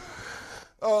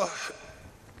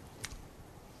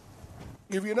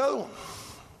 Give you another one.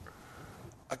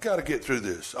 I got to get through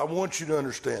this. I want you to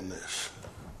understand this.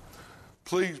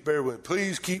 Please bear with me.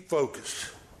 Please keep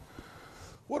focused.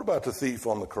 What about the thief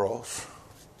on the cross?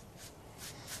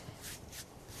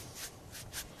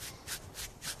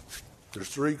 There's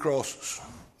 3 crosses.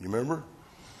 You remember?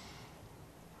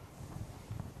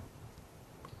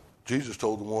 Jesus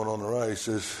told the one on the right, he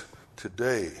says,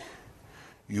 today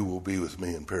you will be with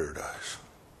me in paradise.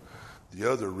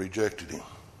 The other rejected him.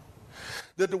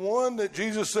 Did the one that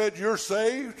Jesus said, you're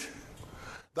saved,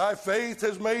 thy faith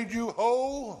has made you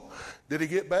whole, did he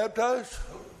get baptized?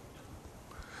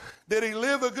 Did he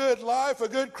live a good life, a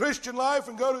good Christian life,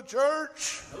 and go to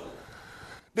church?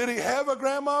 Did he have a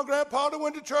grandma and grandpa that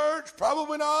went to church?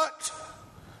 Probably not.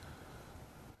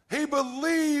 He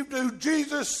believed who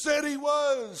Jesus said he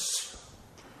was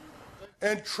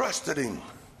and trusted him.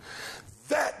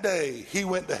 That day, he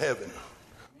went to heaven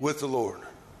with the Lord.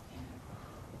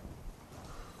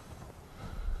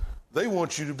 They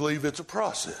want you to believe it's a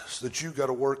process that you've got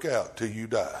to work out till you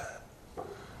die.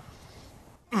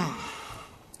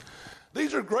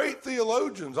 These are great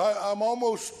theologians. I'm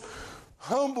almost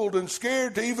humbled and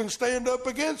scared to even stand up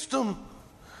against them.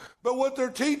 But what they're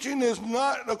teaching is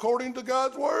not according to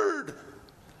God's word.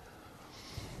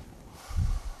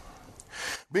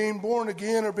 Being born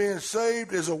again or being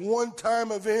saved is a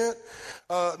one-time event,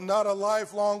 not a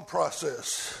lifelong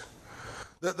process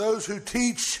that those who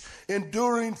teach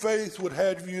enduring faith would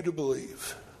have you to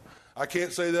believe. I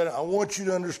can't say that. I want you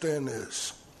to understand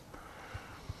this.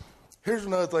 Here's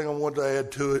another thing I want to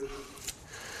add to it.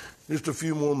 Just a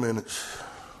few more minutes.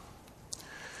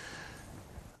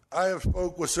 I have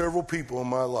spoke with several people in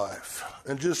my life.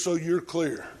 And just so you're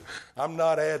clear, I'm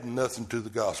not adding nothing to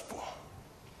the gospel.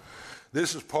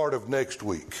 This is part of next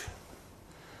week.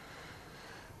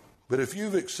 But if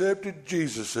you've accepted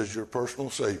Jesus as your personal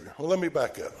Savior, well, let me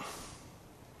back up.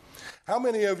 How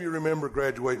many of you remember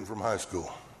graduating from high school?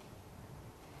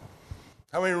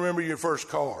 How many remember your first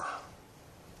car?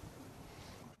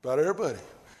 About everybody.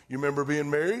 You remember being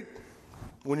married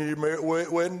when you were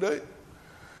wedding day?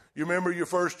 You remember your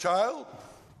first child?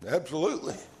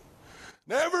 Absolutely.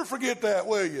 Never forget that,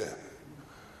 will you?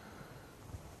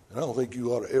 And I don't think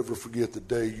you ought to ever forget the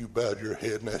day you bowed your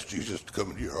head and asked Jesus to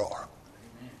come into your heart.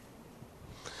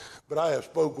 But I have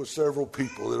spoke with several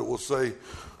people that will say,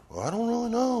 well, I don't really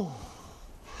know.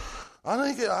 I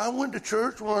think I went to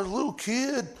church when I was a little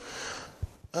kid.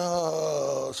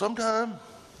 Sometime.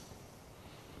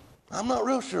 I'm not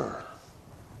real sure.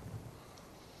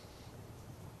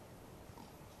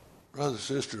 Brother,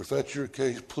 sister, if that's your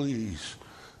case, please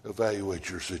evaluate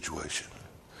your situation.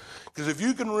 Because if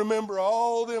you can remember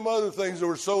all them other things that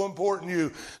were so important to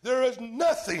you, there is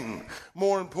nothing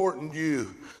more important to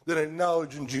you than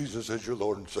acknowledging Jesus as your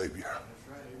Lord and Savior.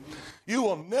 You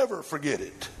will never forget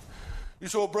it. You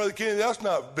say, well, Brother Kenny, that's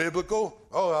not biblical.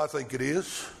 Oh, I think it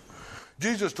is.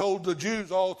 Jesus told the Jews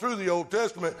all through the Old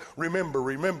Testament, remember,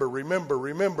 remember, remember,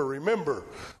 remember, remember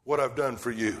what I've done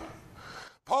for you.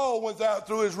 Paul went out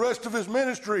through his rest of his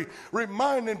ministry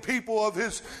reminding people of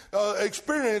his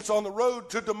experience on the road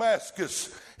to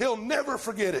Damascus. He'll never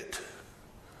forget it.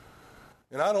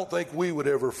 And I don't think we would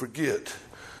ever forget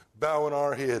bowing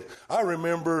our head. I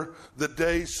remember the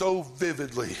day so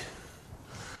vividly.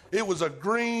 It was a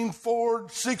green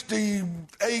Ford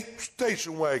 68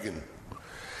 station wagon.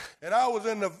 And I was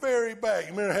in the very back.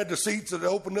 You remember I had the seats that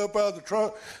opened up out of the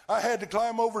trunk? I had to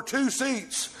climb over 2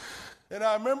 seats. And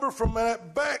I remember from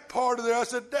that back part of there, I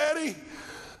said, Daddy,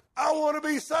 I want to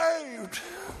be saved.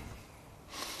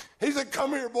 He said, come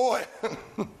here, boy.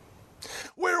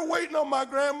 We were waiting on my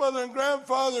grandmother and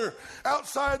grandfather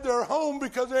outside their home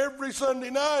because every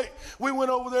Sunday night we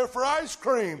went over there for ice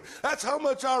cream. That's how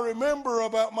much I remember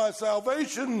about my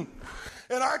salvation.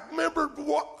 And I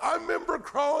remember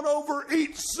crawling over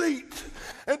each seat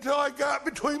until I got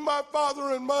between my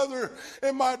father and mother,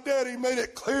 and my daddy made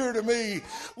it clear to me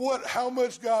how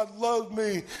much God loved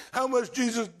me, how much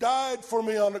Jesus died for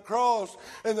me on the cross,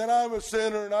 and that I'm a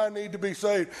sinner and I need to be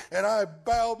saved. And I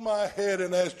bowed my head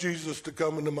and asked Jesus to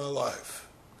come into my life.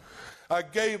 I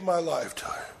gave my life to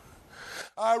him.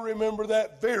 I remember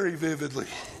that very vividly.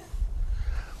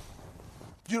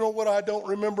 You know what I don't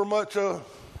remember much of?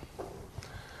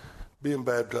 Being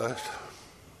baptized.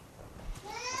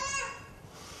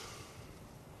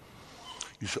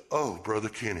 You say, oh, Brother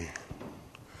Kenny.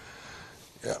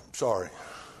 Yeah, sorry.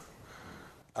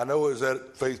 I know it was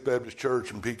at Faith Baptist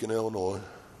Church in Pekin, Illinois.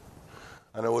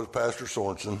 I know it was Pastor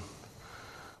Sorensen.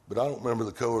 But I don't remember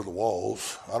the color of the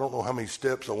walls. I don't know how many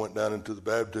steps I went down into the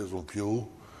baptismal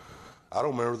pool. I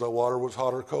don't remember if the water was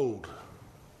hot or cold.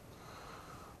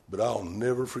 But I'll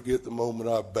never forget the moment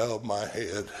I bowed my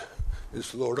head.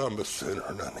 It's, Lord, I'm a sinner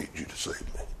and I need you to save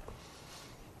me.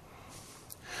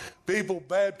 People,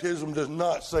 baptism does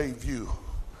not save you.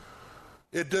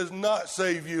 It does not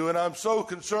save you. And I'm so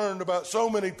concerned about so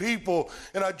many people.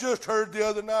 And I just heard the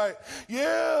other night,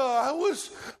 yeah, I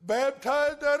was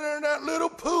baptized down there in that little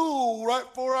pool right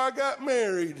before I got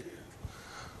married.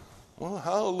 Well,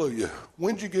 hallelujah.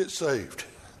 When'd you get saved?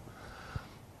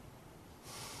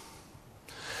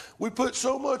 We put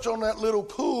so much on that little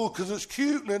pool because it's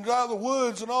cute and it's out of the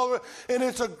woods and all that. And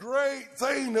it's a great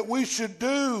thing that we should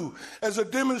do as a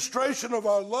demonstration of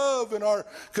our love and our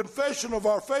confession of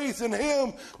our faith in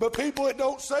Him. But people, it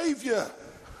don't save you.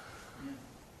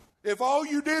 If all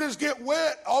you did is get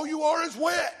wet, all you are is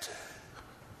wet.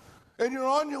 And you're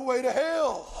on your way to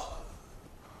hell.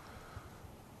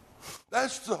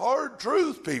 That's the hard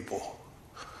truth, people.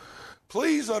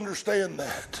 Please understand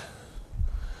that.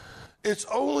 It's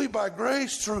only by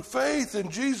grace through faith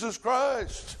in Jesus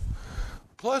Christ.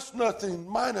 Plus nothing,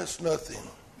 minus nothing.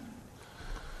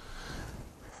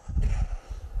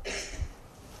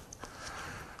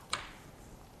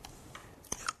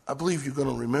 I believe you're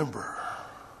going to remember.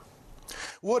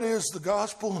 What is the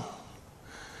gospel?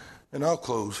 And I'll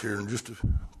close here in just a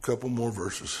couple more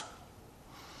verses.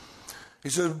 He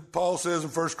says, Paul says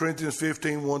in 1 Corinthians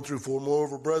 15, 1 through 4,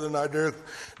 moreover, brethren, I dare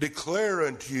declare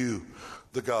unto you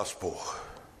the gospel,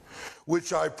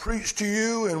 which I preached to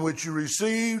you, and which you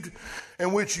received,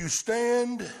 and which you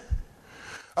stand.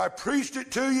 I preached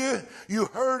it to you, you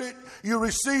heard it, you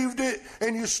received it,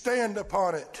 and you stand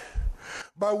upon it,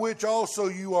 by which also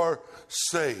you are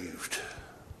saved.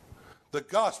 The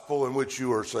gospel in which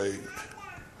you are saved.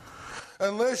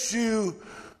 Unless you,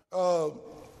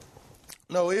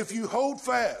 if you hold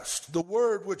fast the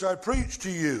word which I preached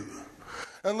to you,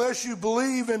 unless you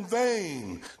believe in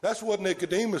vain. That's what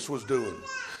Nicodemus was doing.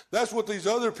 That's what these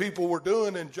other people were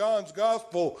doing in John's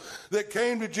gospel that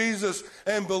came to Jesus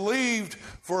and believed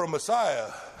for a Messiah,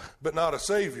 but not a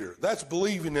Savior. That's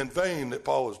believing in vain that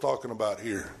Paul is talking about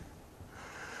here.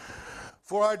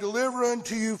 For I deliver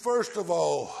unto you first of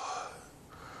all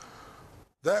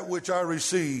that which I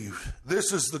received.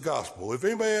 This is the gospel. If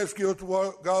anybody asks you what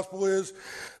the gospel is,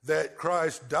 that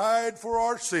Christ died for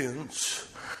our sins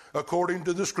according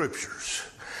to the scriptures,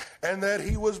 and that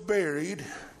he was buried,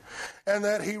 and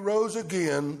that he rose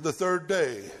again the third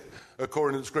day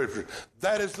according to the scripture.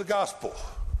 That is the gospel.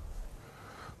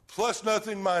 Plus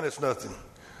nothing, minus nothing.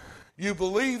 You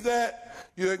believe that,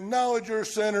 you acknowledge you're a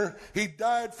sinner, he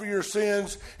died for your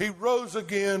sins, he rose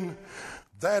again.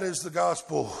 That is the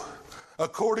gospel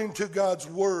according to God's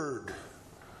word.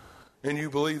 And you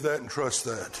believe that and trust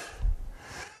that.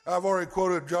 I've already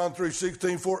quoted John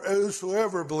 3:16, for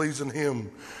whosoever believes in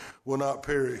him will not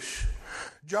perish.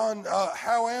 John,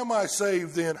 how am I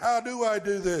saved then? How do I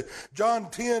do this? John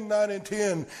 10:9 and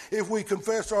 10, if we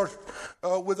confess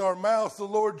with our mouth the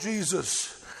Lord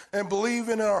Jesus and believe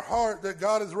in our heart that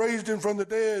God has raised him from the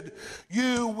dead,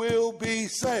 you will be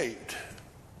saved.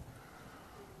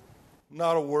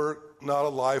 Not a work, not a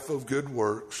life of good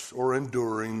works or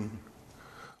enduring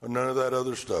or none of that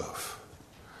other stuff.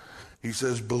 He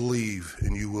says, believe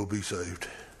and you will be saved.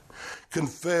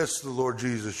 Confess the Lord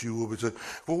Jesus, you will be saved.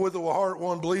 For with the heart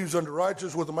one believes unto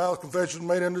righteousness, with the mouth confession is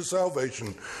made unto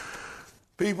salvation.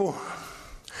 People,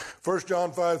 1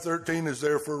 John 5:13 is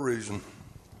there for a reason.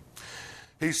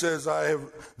 He says,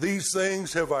 these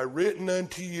things have I written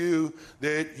unto you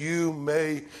that you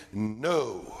may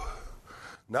know.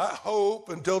 Not hope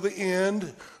until the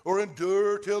end or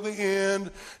endure till the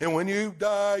end. And when you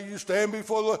die, you stand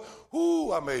before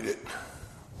the, I made it.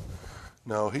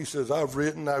 No, he says, I've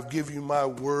given you my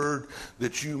word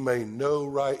that you may know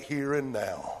right here and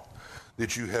now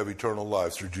that you have eternal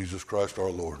life through Jesus Christ our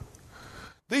Lord.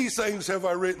 These things have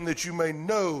I written that you may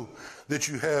know that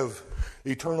you have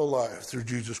eternal life through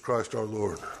Jesus Christ our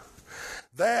Lord.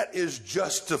 That is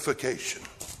justification.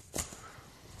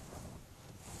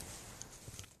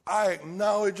 I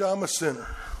acknowledge I'm a sinner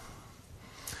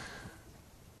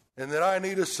and that I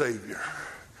need a Savior.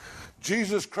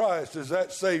 Jesus Christ is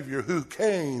that Savior who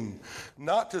came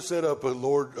not to set up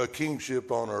a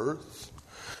kingship on earth,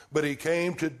 but he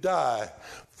came to die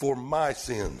for my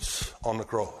sins on the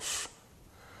cross.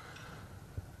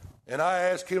 And I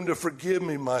ask him to forgive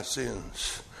me my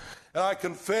sins. And I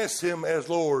confess him as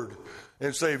Lord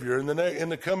and Savior. In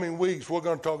the coming weeks, we're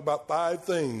going to talk about 5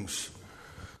 things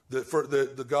that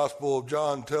the Gospel of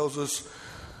John tells us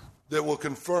that will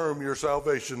confirm your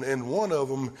salvation. And one of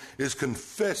them is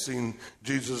confessing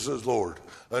Jesus as Lord.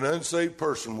 An unsaved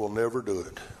person will never do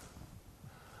it.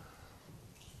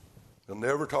 They'll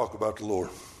never talk about the Lord.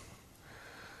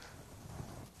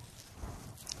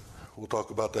 We'll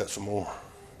talk about that some more.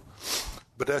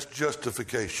 But that's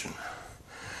justification.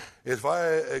 If I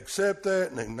accept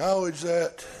that and acknowledge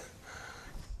that,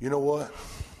 you know what?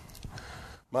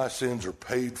 My sins are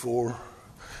paid for,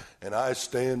 and I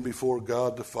stand before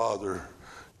God the Father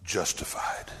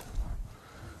justified.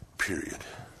 Period.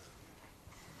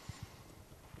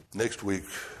 Next week,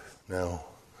 now,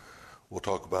 we'll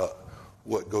talk about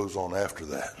what goes on after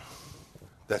that.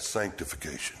 That's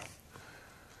sanctification.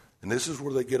 And this is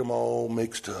where they get them all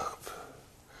mixed up.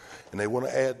 And they want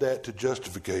to add that to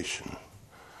justification.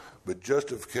 But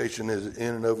justification is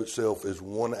in and of itself is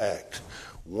one act,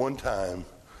 one time,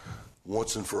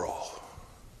 once and for all.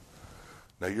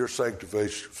 Now your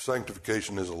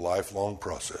sanctification is a lifelong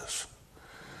process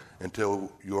until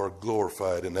you are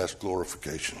glorified, and that's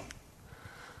glorification.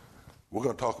 We're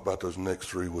going to talk about those next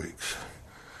 3 weeks.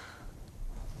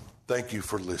 Thank you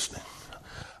for listening.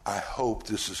 I hope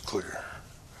this is clear.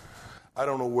 I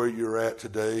don't know where you're at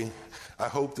today. I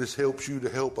hope this helps you to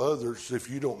help others if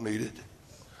you don't need it.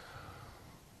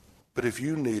 But if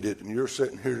you need it and you're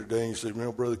sitting here today and you say, you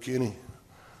know, Brother Kenny,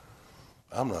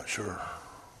 I'm not sure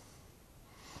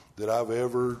that I've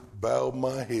ever bowed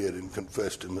my head and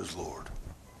confessed him as Lord.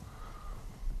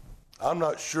 I'm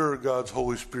not sure God's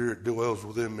Holy Spirit dwells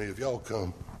within me. If y'all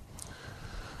come,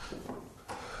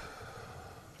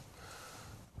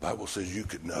 the Bible says you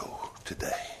could know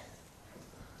today.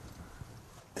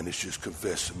 And it's just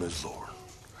confess him as Lord.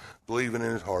 Believing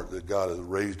in his heart that God has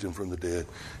raised him from the dead,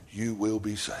 you will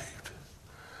be saved.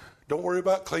 Don't worry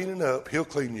about cleaning up. He'll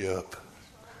clean you up.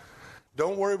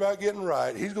 Don't worry about getting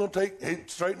right. He's going to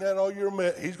straighten out all your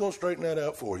mess. He's going to straighten that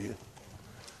out for you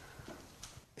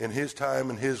in his time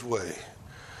and his way.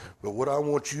 But what I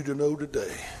want you to know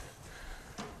today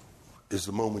is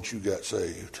the moment you got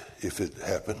saved, if it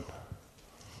happened.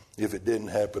 If it didn't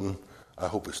happen, I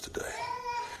hope it's today.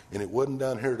 And it wasn't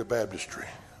down here at the baptistry.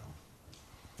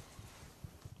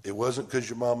 It wasn't because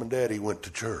your mom and daddy went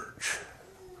to church.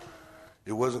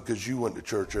 It wasn't because you went to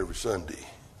church every Sunday.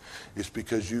 It's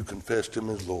because you confessed him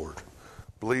as Lord,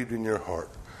 believed in your heart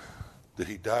that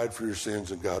he died for your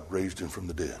sins and God raised him from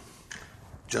the dead.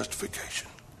 Justification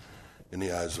in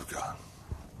the eyes of God.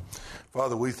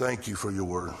 Father, we thank you for your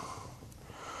word.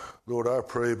 Lord, I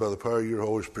pray by the power of your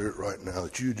Holy Spirit right now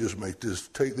that you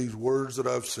just take these words that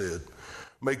I've said,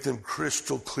 make them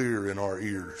crystal clear in our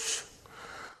ears.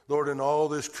 Lord, in all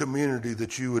this community,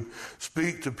 that you would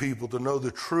speak to people to know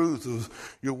the truth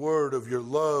of your word, of your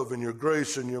love and your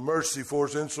grace and your mercy for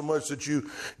us, insomuch that you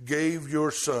gave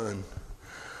your son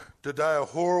to die a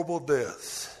horrible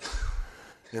death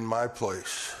in my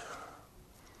place.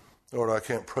 Lord, I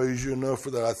can't praise you enough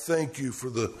for that. I thank you for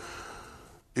the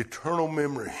eternal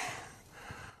memory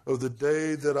of the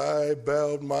day that I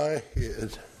bowed my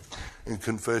head and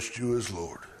confessed you as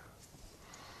Lord.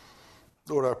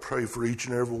 Lord, I pray for each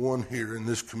and every one here in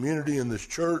this community, in this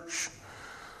church.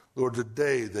 Lord,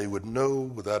 today they would know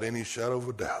without any shadow of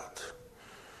a doubt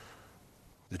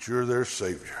that you're their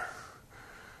Savior.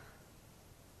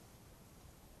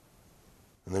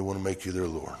 And they want to make you their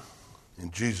Lord.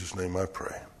 In Jesus' name I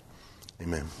pray.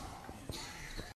 Amen.